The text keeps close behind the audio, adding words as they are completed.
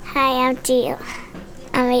Hi, I'm Gio.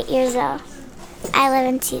 I'm 8 years old. I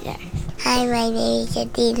live in Cedar. Hi, my name is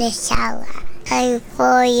Adina Shala. I'm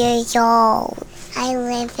 4 years old. I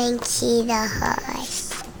live in Cedar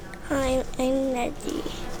Hills. Hi, I'm Neddy.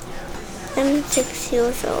 I'm 6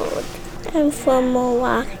 years old. I'm from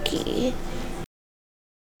Milwaukee.